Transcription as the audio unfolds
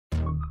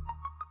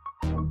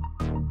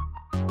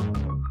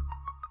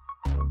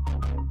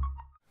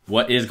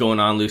What is going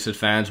on, Lucid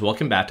fans?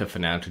 Welcome back to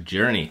Financial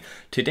Journey.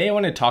 Today I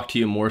want to talk to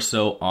you more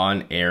so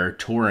on Air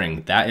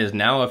Touring. That is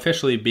now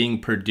officially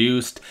being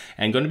produced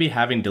and going to be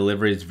having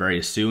deliveries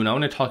very soon. I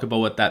want to talk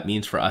about what that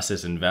means for us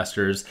as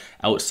investors.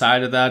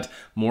 Outside of that,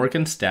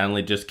 Morgan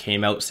Stanley just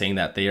came out saying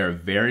that they are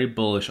very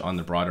bullish on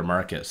the broader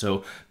market.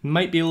 So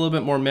might be a little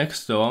bit more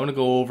mixed. So I want to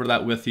go over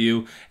that with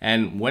you.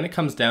 And when it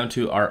comes down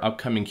to our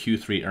upcoming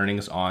Q3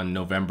 earnings on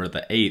November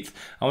the 8th,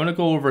 I want to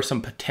go over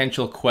some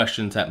potential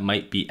questions that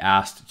might be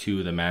asked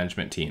to the management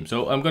team.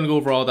 So I'm going to go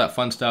over all that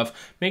fun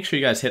stuff. Make sure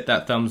you guys hit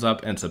that thumbs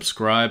up and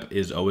subscribe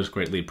is always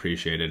greatly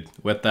appreciated.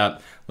 With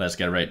that, let's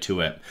get right to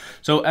it.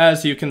 So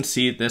as you can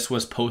see, this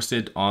was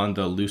posted on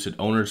the Lucid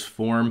owners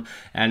forum,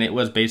 and it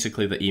was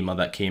basically the email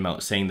that came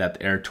out saying that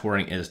the Air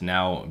Touring is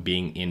now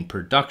being in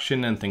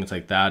production and things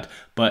like that,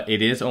 but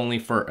it is only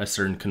for a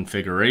certain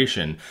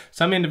configuration.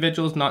 Some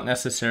individuals not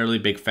necessarily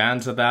big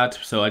fans of that,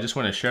 so I just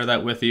want to share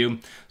that with you.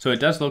 So it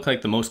does look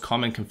like the most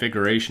common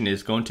configuration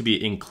is going to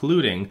be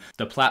including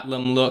the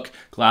platinum look,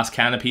 glass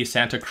canopy,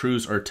 Santa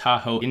Cruz or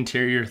Tahoe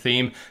interior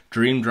theme,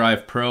 Dream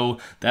Drive Pro.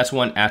 That's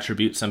one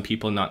attribute some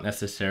people not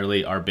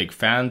necessarily are big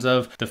fans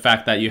of. The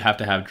fact that you have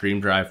to have Dream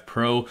Drive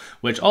Pro,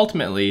 which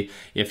ultimately,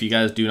 if you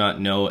guys do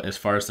not know, as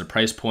far as the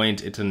price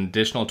point, it's an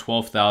additional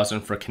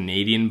 $12,000 for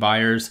Canadian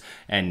buyers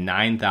and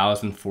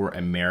 $9,000 for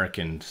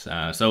Americans.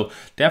 So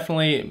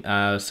definitely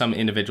some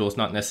individuals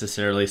not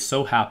necessarily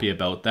so happy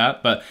about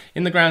that, but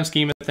in the grand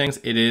scheme of things,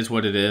 it is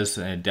what it is.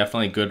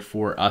 Definitely good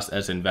for us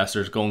as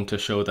investors, going to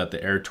show that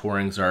the Air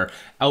Tourings are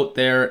out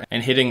there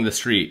and hitting the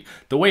street.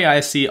 The way I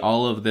see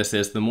all of this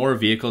is the more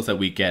vehicles that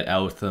we get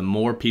out, the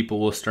more people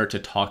will start to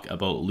talk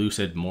about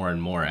Lucid more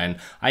and more. And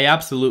I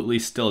absolutely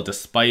still,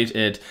 despite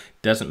it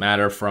doesn't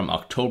matter from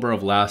October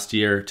of last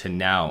year to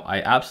now,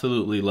 I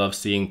absolutely love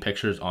seeing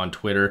pictures on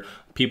Twitter,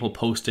 people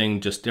posting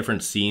just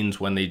different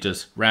scenes when they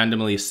just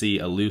randomly see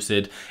a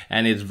Lucid,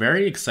 and it's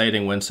very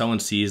exciting when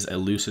someone sees a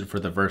Lucid for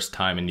the first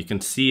time and you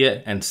can see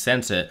it and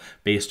sense it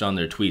based on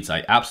their tweets.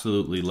 I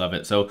absolutely love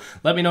it. So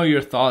let me know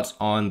your thoughts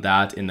on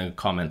that in the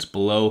comments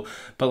below.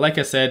 But like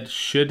I said,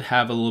 should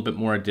have a little bit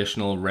more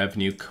additional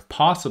revenue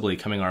possibly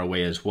coming our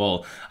way as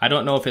well. I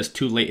don't know if it's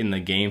too late in the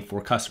game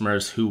for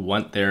customers who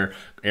want their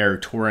Air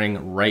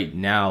Touring right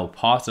now,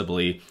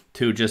 possibly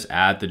to just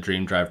add the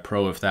Dream Drive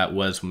Pro if that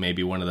was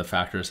maybe one of the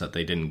factors that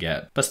they didn't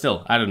get. But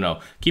still, I don't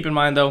know. Keep in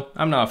mind though,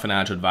 I'm not a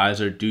financial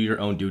advisor. Do your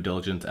own due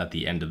diligence at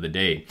the end of the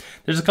day.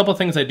 There's a couple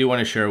things I do want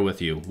to share with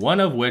you.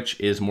 One of which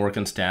is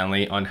Morgan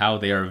Stanley on how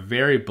they are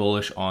very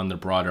bullish on the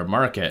broader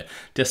market,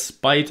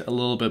 despite a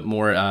little bit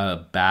more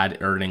bad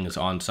earnings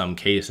on some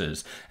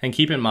cases. And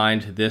keep in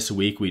mind, this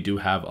week we do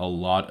have a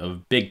lot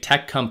of big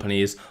tech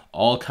companies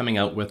all coming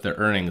out with their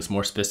earnings.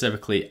 More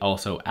specifically,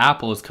 also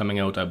Apple is coming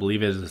out, I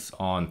believe it is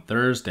on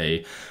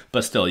Thursday.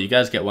 But still, you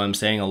guys get what I'm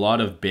saying. A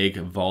lot of big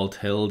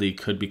volatility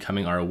could be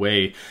coming our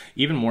way.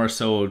 Even more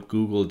so,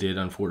 Google did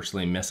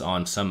unfortunately miss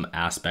on some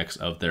aspects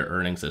of their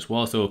earnings as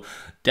well. So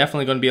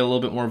definitely going to be a little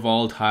bit more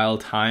volatile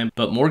time.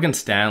 But Morgan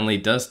Stanley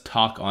does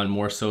talk on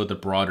more so the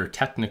broader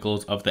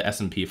technicals of the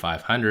S&P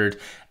 500.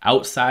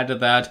 Outside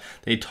of that,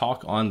 they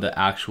talk on the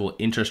actual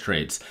interest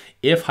rates.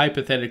 If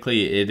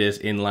hypothetically it is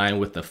in line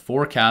with the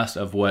forecast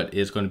of what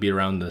is going to be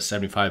around the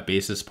 75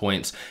 basis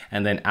points,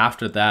 and then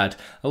after that,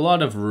 a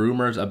lot of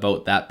rumors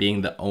about that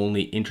being the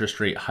only interest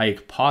rate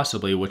hike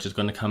possibly, which is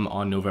going to come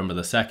on November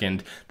the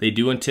 2nd, they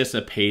do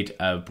anticipate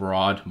a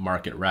broad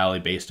market rally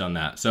based on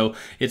that. So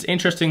it's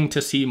interesting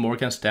to see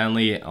Morgan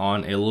Stanley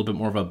on a little bit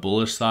more of a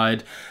bullish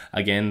side.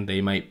 Again,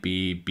 they might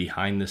be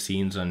behind the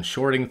scenes on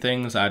shorting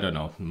things. I don't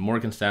know.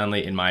 Morgan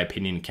Stanley, in my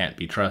opinion, can't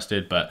be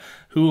trusted, but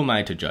who am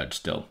I to judge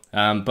still?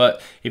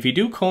 But if you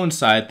do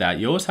coincide that,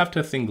 you always have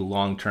to think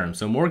long term.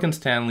 So Morgan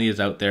Stanley is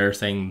out there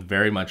saying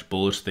very much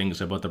bullish things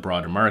about the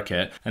broader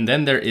market. And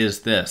then there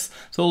is this.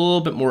 So a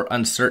little bit more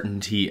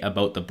uncertainty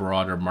about the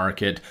broader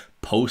market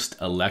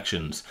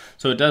post-elections.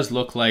 So it does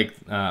look like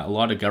a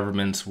lot of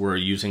governments were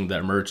using the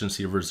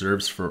emergency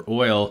reserves for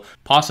oil,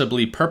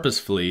 possibly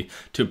purposefully,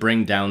 to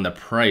bring down the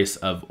price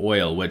of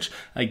oil, which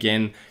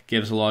again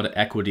gives a lot of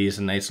equities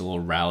a nice little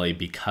rally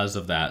because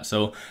of that.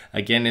 So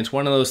again, it's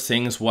one of those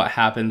things, what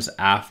happens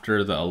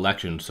after the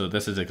election? So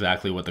this is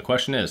exactly what the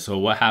question is. So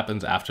what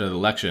happens after the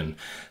election?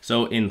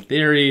 So in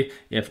theory,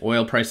 if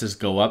oil prices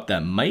go up,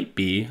 that might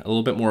be a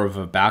little bit more of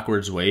a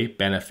backwards way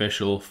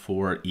beneficial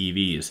for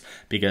EVs,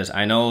 because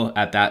I know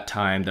at that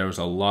time there was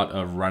a lot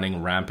of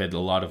running rampant, a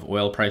lot of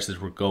oil prices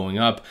were going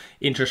up,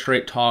 interest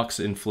rate talks,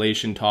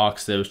 inflation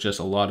talks, there was just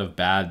a lot of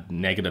bad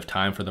negative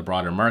time for the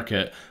broader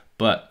market.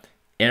 But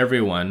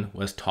everyone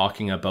was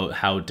talking about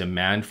how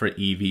demand for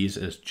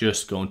EVs is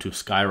just going to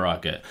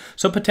skyrocket.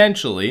 So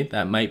potentially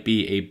that might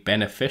be a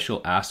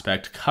beneficial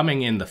aspect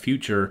coming in the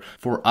future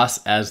for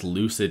us as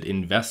Lucid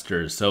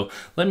investors. So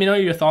let me know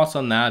your thoughts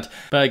on that.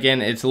 But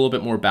again, it's a little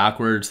bit more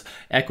backwards.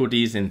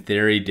 Equities in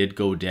theory did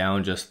go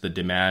down, just the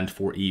demand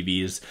for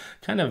EVs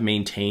kind of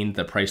maintained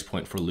the price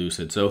point for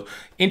Lucid. So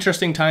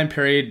interesting time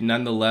period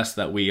nonetheless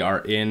that we are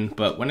in.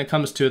 But when it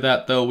comes to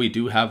that though, we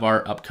do have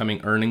our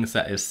upcoming earnings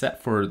that is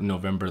set for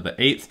November the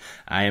 8th. 8th.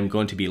 I am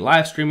going to be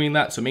live streaming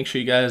that, so make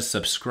sure you guys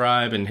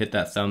subscribe and hit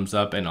that thumbs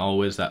up and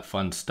always that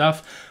fun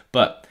stuff.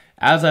 But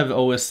as I've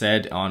always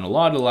said on a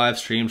lot of live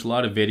streams, a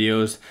lot of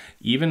videos,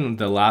 even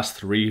the last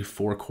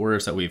 3-4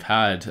 quarters that we've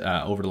had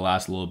over the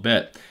last little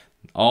bit,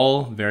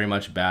 all very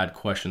much bad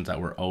questions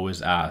that were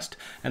always asked.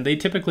 And they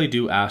typically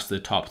do ask the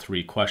top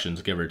 3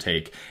 questions, give or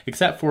take,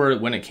 except for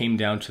when it came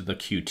down to the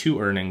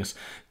Q2 earnings.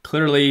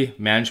 Clearly,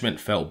 management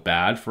felt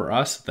bad for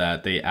us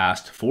that they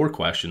asked 4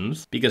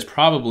 questions, because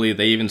probably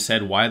they even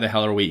said, why the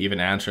hell are we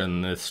even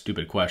answering this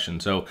stupid question?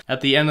 So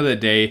at the end of the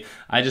day,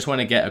 I just want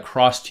to get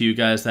across to you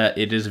guys that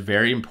it is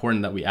very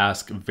important that we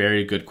ask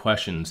very good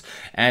questions.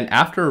 And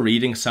after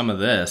reading some of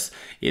this,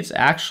 it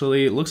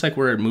looks like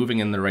we're moving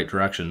in the right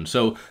direction.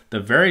 So the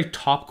very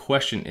top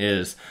question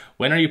is,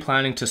 when are you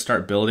planning to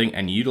start building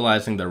and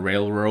utilizing the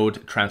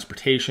railroad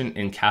transportation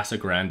in Casa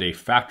Grande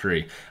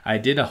factory? I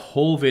did a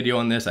whole video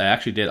on this. I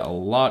actually did a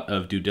lot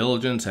of due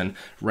diligence and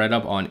read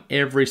up on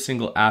every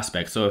single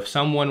aspect. So if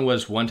someone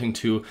was wanting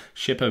to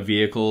ship a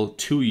vehicle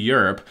to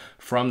Europe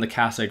from the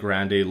Casa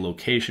Grande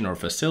location, or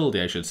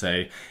facility I should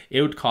say,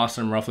 it would cost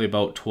them roughly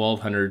about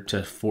 $1,200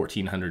 to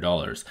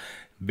 $1,400.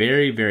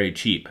 Very, very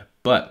cheap.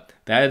 But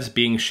that is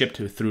being shipped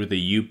through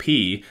the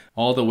UP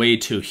all the way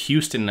to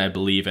Houston, I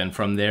believe, and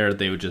from there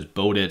they would just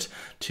boat it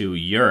to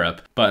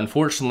Europe. But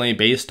unfortunately,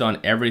 based on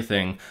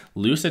everything,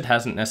 Lucid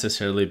hasn't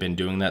necessarily been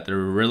doing that. They're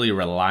really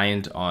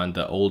reliant on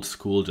the old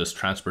school just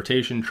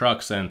transportation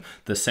trucks and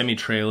the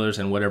semi-trailers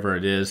and whatever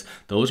it is.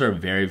 Those are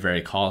very,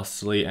 very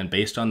costly, and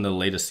based on the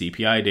latest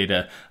CPI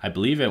data, I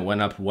believe it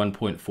went up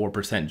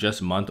 1.4%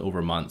 just month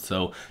over month.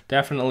 So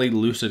definitely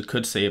Lucid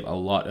could save a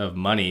lot of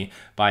money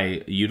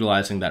by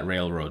utilizing that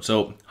railroad.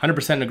 So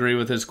 100% agree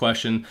with this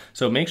question.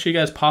 So make sure you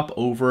guys pop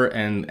over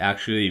and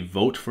actually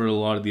vote for a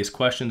lot of these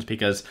questions,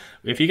 because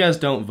if you guys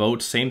don't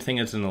vote, same thing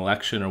as an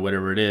election or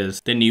whatever it is,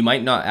 then you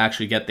might not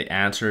actually get the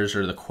answers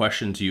or the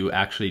questions you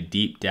actually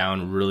deep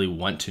down really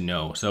want to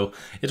know. So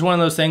it's one of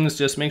those things,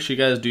 just make sure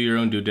you guys do your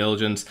own due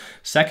diligence.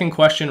 Second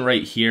question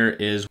right here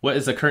is, what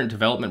is the current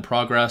development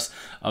progress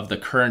of the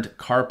current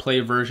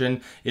CarPlay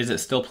version? Is it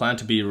still planned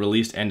to be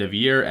released end of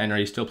year? And are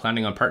you still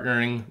planning on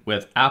partnering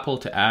with Apple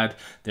to add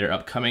their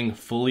upcoming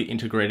fully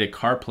integrated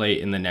CarPlay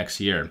in the next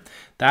year?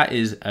 That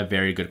is a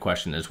very good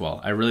question as well.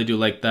 I really do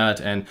like that,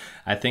 and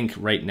I think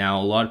right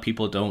now a lot of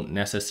people don't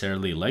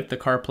necessarily like the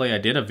CarPlay. I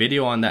did a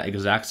video on that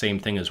exact same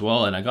thing as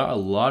well, and I got a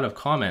lot of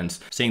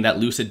comments saying that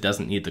Lucid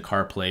doesn't need the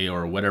CarPlay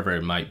or whatever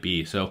it might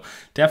be. So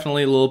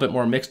definitely a little bit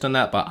more mixed on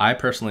that, but I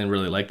personally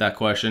really like that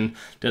question.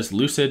 Does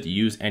Lucid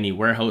use any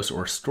warehouse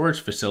or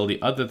storage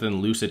facility other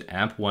than Lucid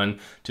AMP1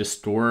 to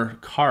store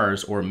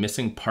cars or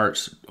missing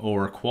parts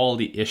or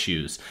quality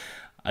issues?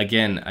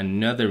 Again,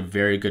 another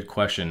very good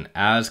question,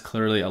 as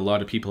clearly a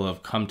lot of people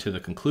have come to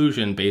the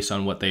conclusion based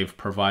on what they've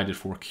provided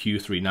for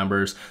Q3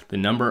 numbers. The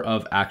number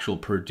of actual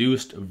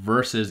produced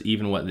versus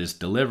even what is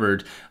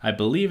delivered, I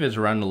believe, is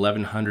around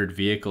 1,100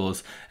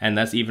 vehicles, and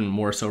that's even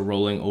more so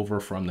rolling over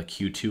from the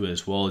Q2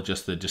 as well,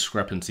 just the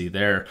discrepancy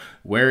there.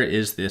 Where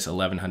is this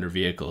 1,100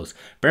 vehicles?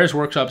 Bears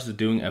Workshops is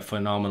doing a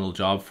phenomenal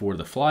job for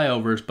the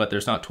flyovers, but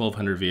there's not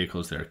 1,200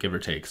 vehicles there, give or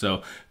take.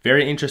 So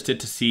very interested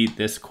to see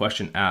this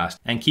question asked,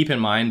 and keep in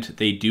mind,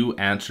 they do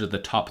answer the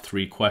top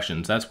 3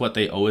 questions. That's what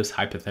they always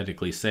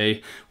hypothetically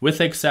say, with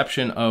the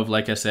exception of,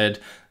 like I said,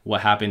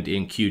 what happened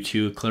in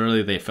Q2.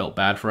 Clearly they felt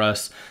bad for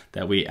us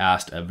that we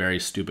asked a very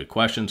stupid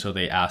question, so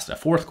they asked a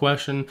 4th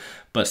question,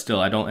 but still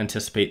I don't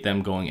anticipate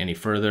them going any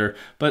further.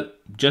 But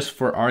just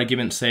for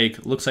argument's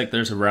sake, looks like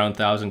there's around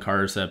 1,000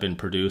 cars that have been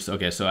produced.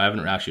 Okay, so I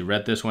haven't actually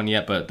read this one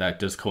yet, but that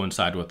does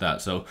coincide with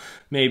that, so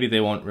maybe they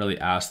won't really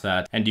ask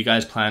that. And do you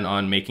guys plan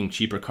on making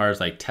cheaper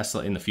cars like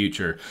Tesla in the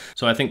future?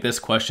 So I think this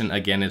question,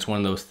 again, is one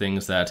of those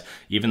things that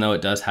even though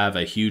it does have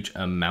a huge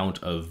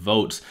amount of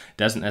votes,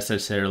 doesn't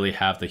necessarily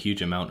have the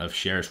huge amount of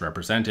shares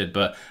represented.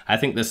 But I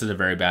think this is a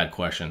very bad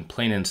question,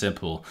 plain and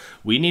simple.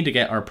 We need to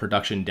get our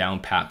production down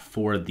pat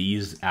for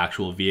these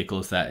actual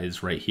vehicles that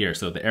is right here.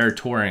 So the Air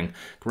Touring,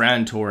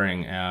 Grand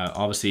Touring,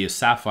 obviously is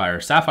Sapphire.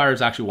 Sapphire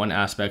is actually one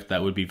aspect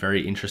that would be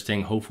very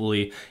interesting.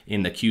 Hopefully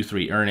in the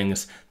Q3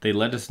 earnings, they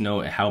let us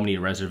know how many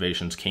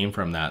reservations came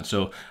from that.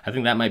 So I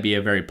think that might be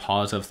a very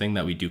positive thing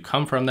that we do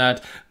come from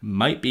that.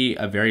 Might be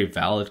a very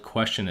valid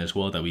question as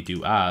well that we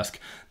do ask.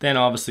 Then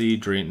obviously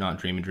not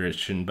Dream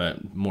Edition,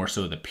 but more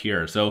so the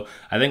Pure. So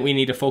I think we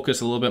need to focus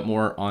a little bit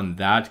more on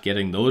that,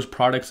 getting those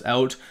products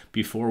out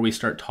before we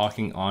start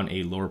talking on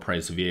a lower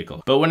price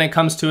vehicle. But when it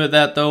comes to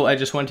that though, I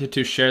just wanted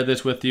to share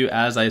this with you.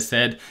 As I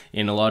said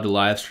in a lot of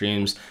live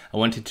streams, I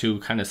wanted to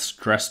kind of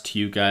stress to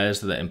you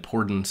guys the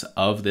importance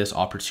of this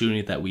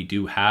opportunity that we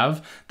do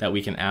have, that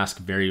we can ask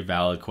very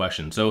valid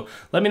questions. So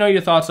let me know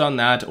your thoughts on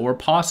that, or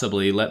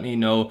possibly let me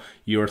know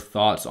your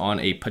thoughts on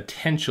a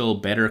potential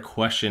better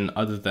question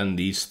other than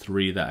these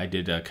 3 that I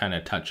did kind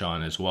of touch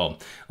on as well.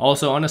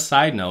 Also, on a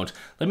side note,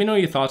 let me know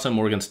your thoughts on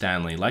Morgan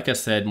Stanley. Like I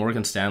said,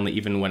 Morgan Stanley,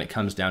 even when it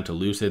comes down to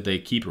Lucid, they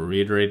keep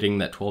reiterating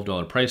that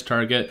 $12 price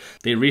target.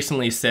 They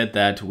recently said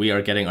that we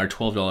are getting our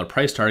 $12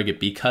 price target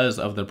because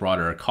of the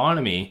broader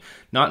economy.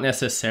 not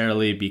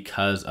necessarily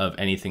because of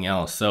anything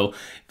else. So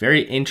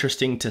very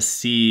interesting to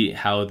see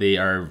how they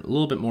are a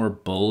little bit more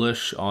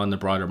bullish on the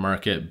broader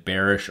market,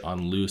 bearish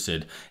on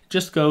Lucid. It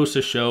just goes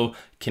to show,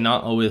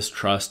 cannot always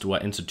trust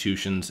what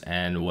institutions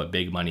and what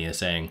big money is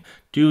saying.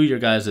 Do your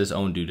guys'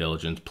 own due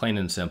diligence, plain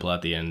and simple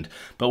at the end.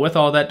 But with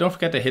all that, don't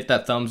forget to hit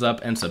that thumbs up,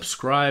 and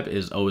subscribe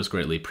is always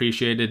greatly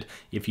appreciated.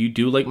 If you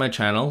do like my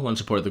channel, want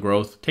to support the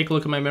growth, take a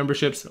look at my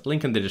memberships,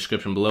 link in the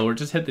description below, or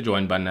just hit the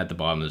join button at the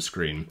bottom of the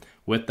screen.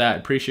 With that,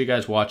 appreciate you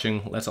guys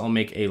watching. Let's all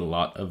make a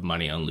lot of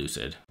money on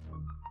Lucid.